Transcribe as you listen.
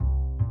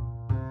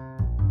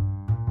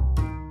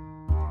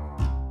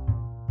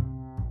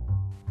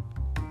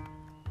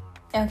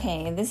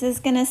Okay, this is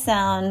going to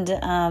sound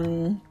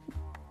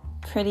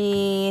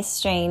pretty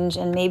strange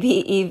and maybe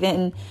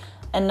even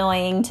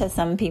annoying to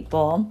some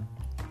people.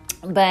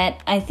 But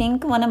I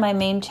think one of my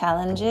main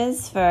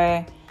challenges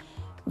for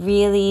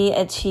really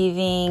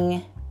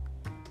achieving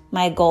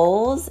my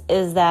goals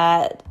is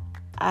that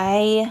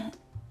I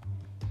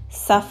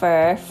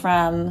suffer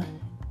from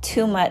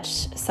too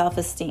much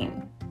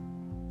self-esteem.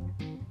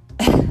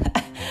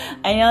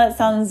 I know that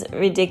sounds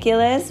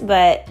ridiculous,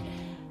 but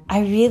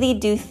I really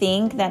do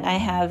think that I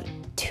have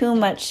too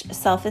much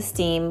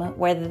self-esteem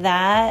where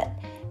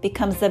that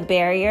becomes the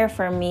barrier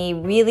for me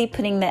really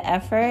putting the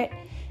effort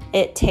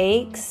it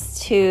takes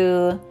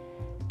to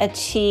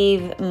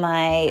achieve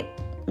my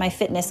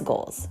fitness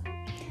goals.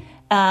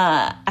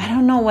 I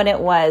don't know what it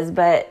was,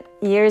 but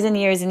years and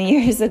years and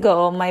years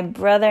ago, my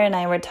brother and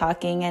I were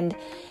talking, and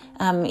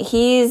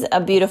he's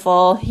a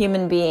beautiful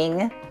human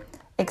being,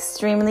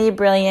 extremely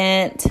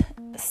brilliant,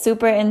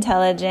 super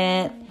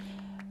intelligent,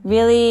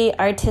 really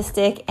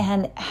artistic,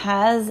 and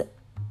has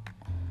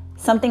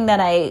something that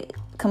I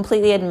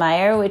completely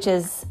admire, which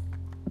is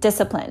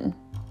discipline.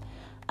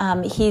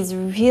 He's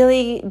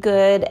really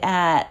good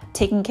at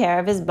taking care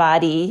of his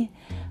body.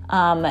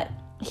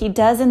 He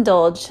does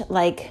indulge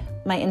like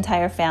my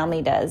entire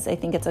family does. I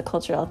think it's a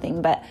cultural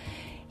thing, but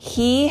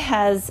he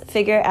has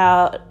figured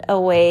out a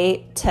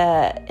way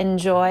to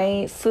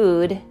enjoy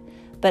food,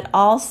 but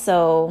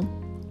also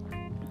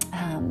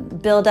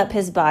build up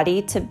his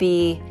body to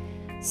be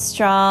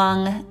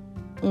strong,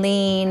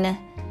 lean,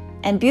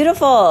 and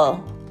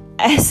beautiful.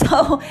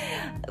 So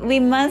we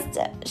must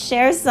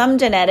share some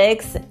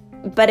genetics,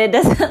 but it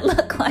doesn't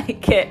look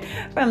like it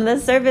from the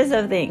surface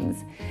of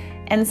things.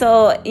 And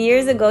so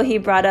years ago, he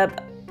brought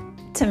up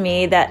to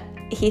me that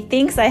he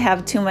thinks I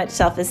have too much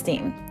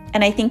self-esteem,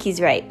 and I think he's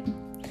right.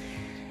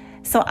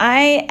 So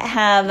I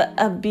have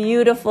a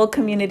beautiful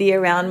community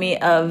around me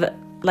of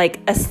like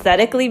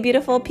aesthetically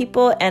beautiful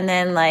people, and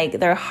then like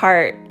their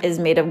heart is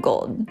made of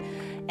gold.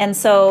 And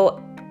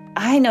so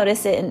I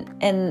notice it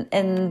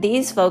in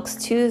these folks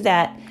too,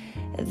 that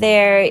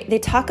they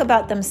talk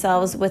about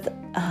themselves with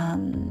a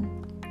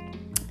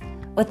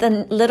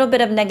little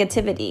bit of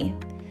negativity.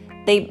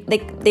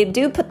 They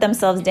do put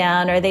themselves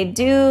down, or they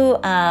do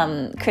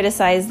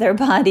criticize their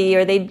body,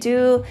 or they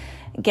do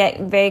get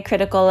very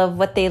critical of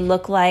what they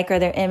look like or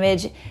their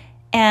image.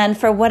 And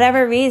for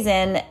whatever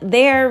reason,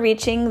 they're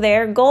reaching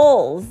their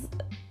goals,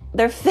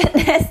 their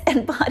fitness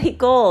and body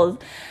goals.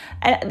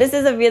 And this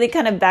is a really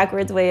kind of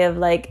backwards way of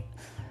like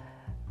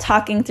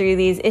talking through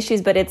these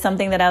issues, but it's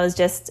something that I was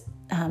just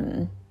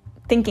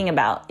thinking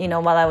about,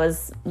 while I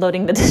was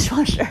loading the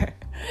dishwasher.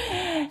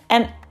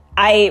 And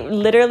I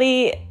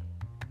literally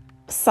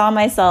saw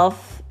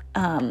myself,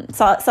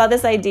 saw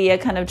this idea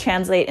kind of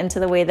translate into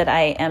the way that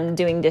I am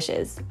doing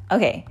dishes.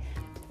 Okay,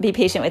 be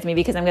patient with me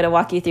because I'm going to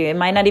walk you through. It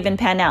might not even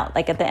pan out.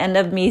 Like at the end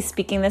of me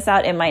speaking this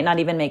out, it might not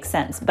even make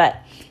sense.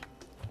 But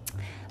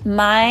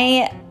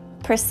my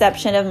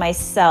perception of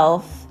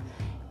myself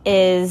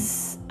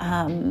is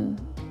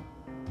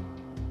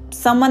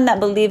someone that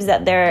believes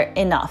that they're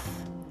enough,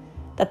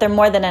 that they're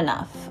more than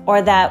enough,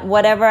 or that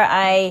whatever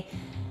I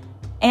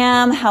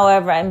am,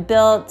 however I'm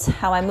built,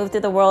 how I move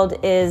through the world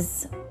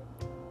is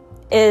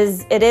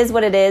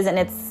what it is, and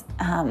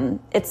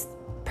it's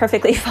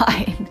perfectly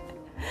fine.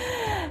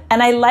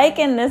 And I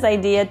liken this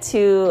idea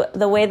to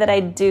the way that I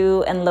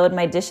do and load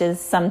my dishes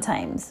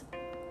sometimes.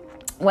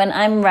 When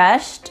I'm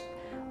rushed,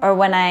 or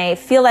when I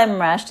feel I'm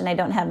rushed and I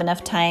don't have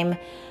enough time,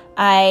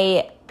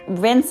 I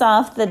rinse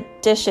off the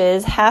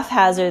dishes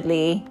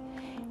haphazardly,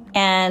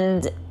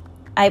 and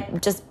I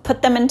just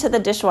put them into the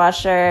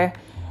dishwasher,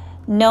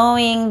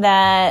 knowing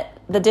that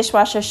the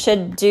dishwasher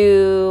should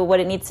do what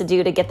it needs to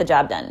do to get the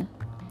job done.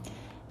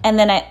 And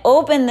then I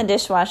open the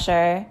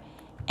dishwasher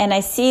and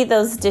I see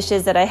those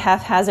dishes that I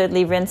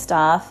haphazardly rinsed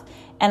off,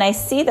 and I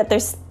see that they're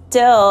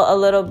still a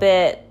little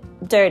bit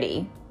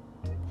dirty.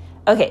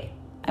 Okay,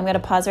 I'm going to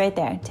pause right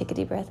there. Take a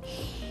deep breath.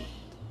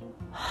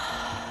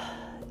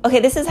 Okay,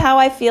 this is how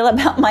I feel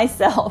about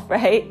myself,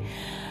 right?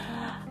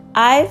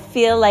 I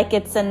feel like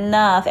it's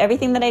enough.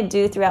 Everything that I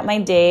do throughout my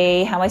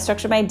day, how I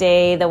structure my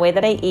day, the way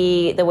that I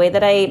eat, the way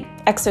that I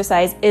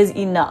exercise is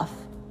enough.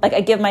 Like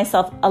I give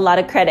myself a lot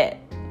of credit.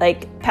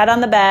 Like pat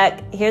on the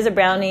back, here's a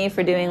brownie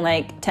for doing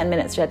like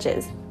 10-minute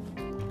stretches.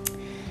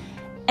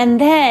 And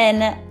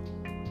then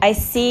I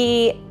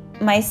see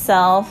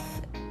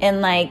myself in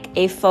like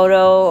a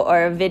photo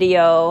or a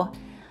video,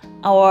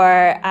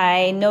 or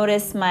I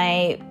notice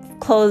my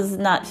clothes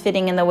not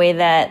fitting in the way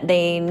that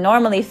they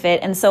normally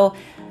fit. And so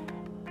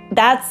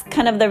that's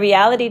kind of the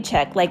reality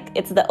check. Like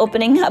it's the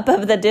opening up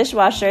of the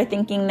dishwasher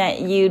thinking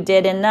that you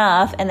did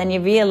enough, and then you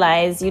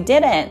realize you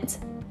didn't.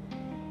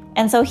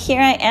 And so here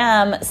I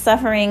am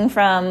suffering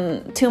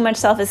from too much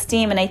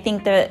self-esteem. And I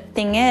think the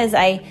thing is,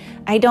 I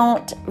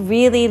don't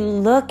really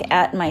look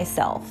at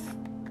myself.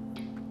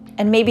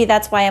 And maybe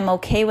that's why I'm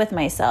okay with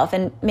myself.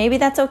 And maybe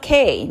that's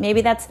okay.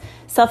 Maybe that's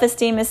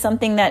self-esteem is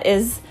something that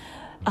is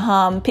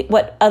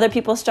what other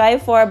people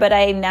strive for, but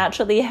I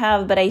naturally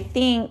have. But I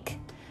think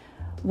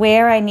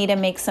where I need to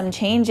make some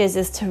changes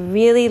is to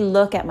really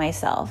look at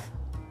myself,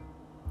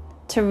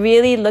 to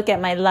really look at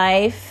my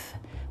life,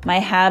 my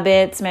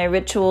habits, my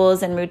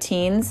rituals and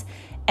routines,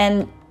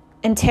 and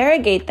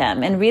interrogate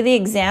them and really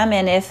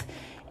examine if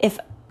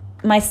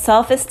my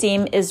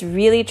self-esteem is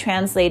really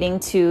translating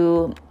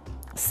to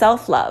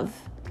self-love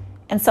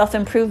and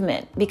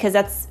self-improvement, because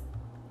that's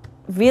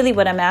really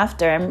what I'm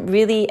after. I'm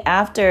really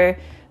after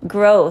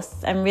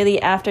growth. I'm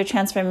really after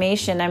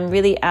transformation. I'm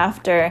really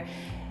after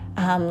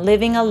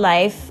living a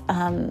life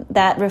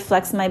that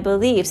reflects my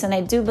beliefs. And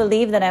I do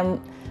believe that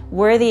I'm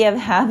worthy of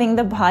having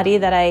the body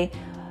that I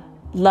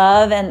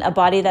love, and a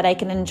body that I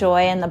can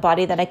enjoy, and the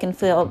body that I can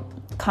feel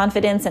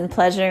confidence and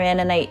pleasure in.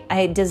 And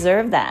I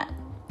deserve that.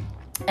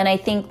 And I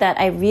think that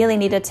I really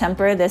need to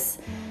temper this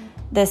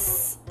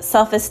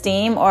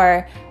self-esteem,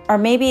 or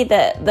maybe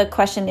the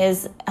question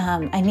is,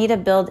 I need to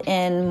build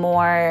in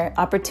more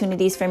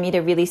opportunities for me to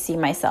really see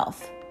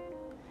myself.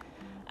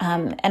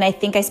 And I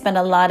think I spend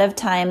a lot of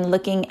time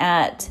looking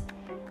at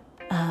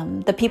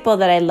the people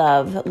that I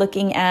love,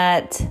 looking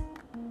at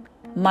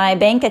my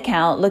bank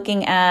account,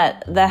 looking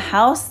at the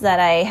house that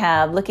I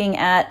have, looking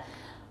at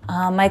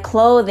my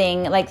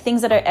clothing, like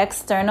things that are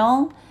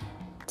external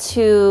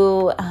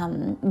to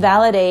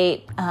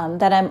validate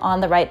that I'm on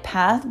the right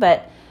path.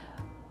 But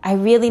I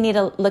really need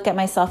to look at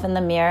myself in the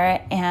mirror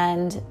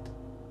and,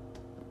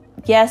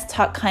 yes,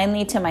 talk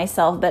kindly to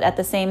myself, but at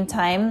the same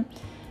time,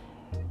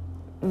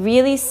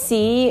 really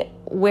see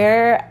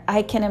where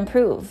I can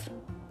improve.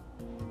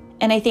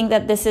 And I think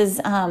that this is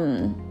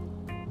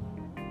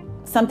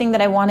something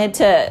that I wanted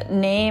to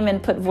name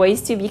and put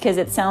voice to, because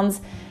it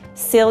sounds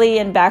silly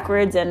and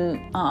backwards, and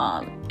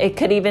it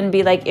could even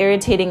be like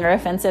irritating or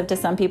offensive to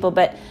some people.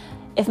 But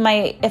if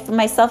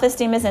my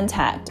self-esteem is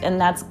intact, and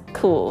that's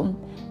cool,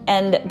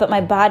 but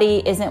my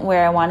body isn't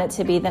where I want it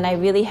to be, then I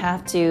really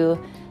have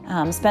to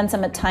spend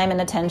some time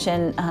and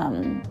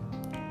attention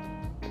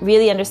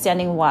really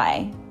understanding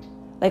why.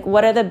 Like,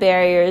 what are the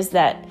barriers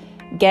that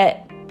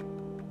get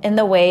in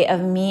the way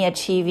of me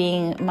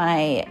achieving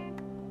my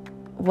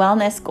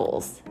wellness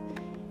goals?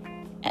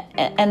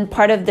 And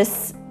part of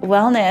this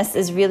wellness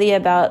is really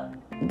about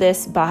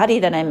this body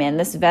that I'm in,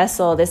 this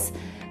vessel, this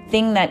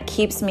thing that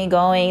keeps me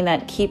going,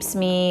 that keeps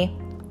me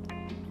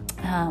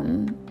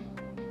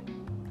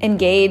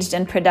engaged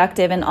and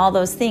productive and all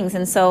those things.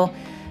 And so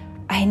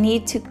I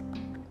need to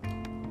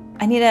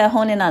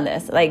hone in on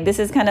this. Like, this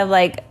is kind of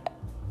like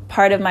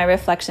part of my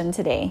reflection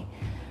today.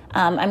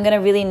 I'm going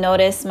to really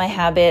notice my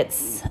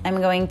habits. I'm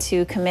going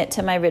to commit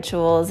to my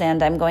rituals,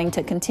 and I'm going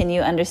to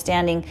continue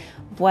understanding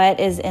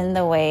what is in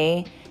the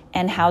way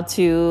and how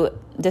to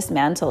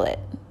dismantle it.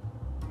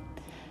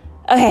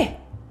 Okay,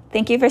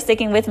 thank you for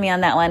sticking with me on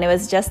that one. It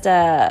was just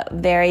a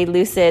very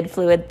lucid,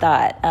 fluid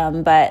thought,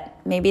 but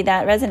maybe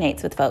that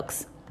resonates with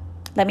folks.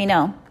 Let me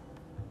know.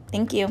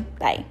 Thank you.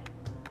 Bye.